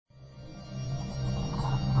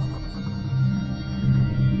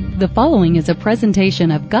The following is a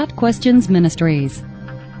presentation of Got Questions Ministries.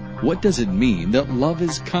 What does it mean that love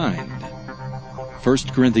is kind? 1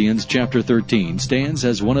 Corinthians chapter 13 stands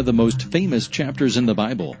as one of the most famous chapters in the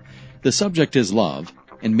Bible. The subject is love,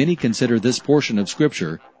 and many consider this portion of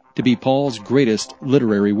Scripture to be Paul's greatest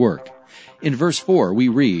literary work. In verse 4 we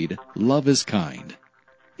read, "Love is kind."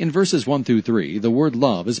 In verses 1 through 3, the word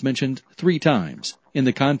love is mentioned 3 times in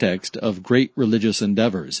the context of great religious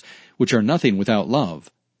endeavors, which are nothing without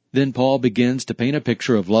love. Then Paul begins to paint a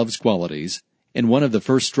picture of love's qualities, and one of the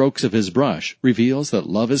first strokes of his brush reveals that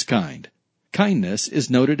love is kind. Kindness is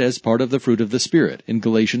noted as part of the fruit of the Spirit in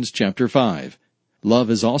Galatians chapter 5.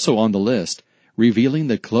 Love is also on the list, revealing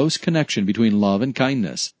the close connection between love and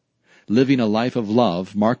kindness. Living a life of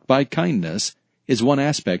love marked by kindness is one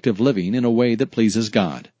aspect of living in a way that pleases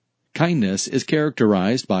God. Kindness is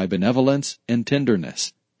characterized by benevolence and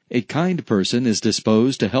tenderness. A kind person is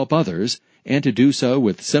disposed to help others and to do so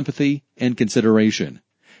with sympathy and consideration.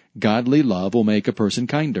 Godly love will make a person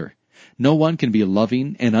kinder. No one can be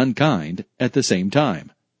loving and unkind at the same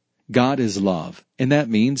time. God is love, and that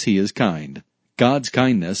means He is kind. God's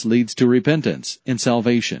kindness leads to repentance and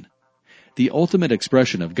salvation. The ultimate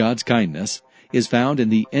expression of God's kindness is found in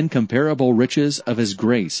the incomparable riches of His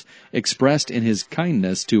grace, expressed in His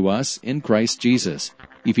kindness to us in Christ Jesus.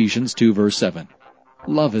 Ephesians 2 verse 7.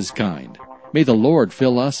 Love is kind. May the Lord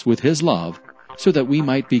fill us with His love so that we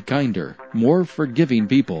might be kinder, more forgiving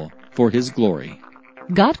people for His glory.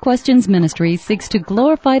 Got Questions Ministry seeks to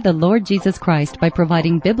glorify the Lord Jesus Christ by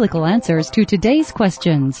providing biblical answers to today's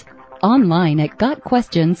questions. Online at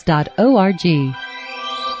GotQuestions.org.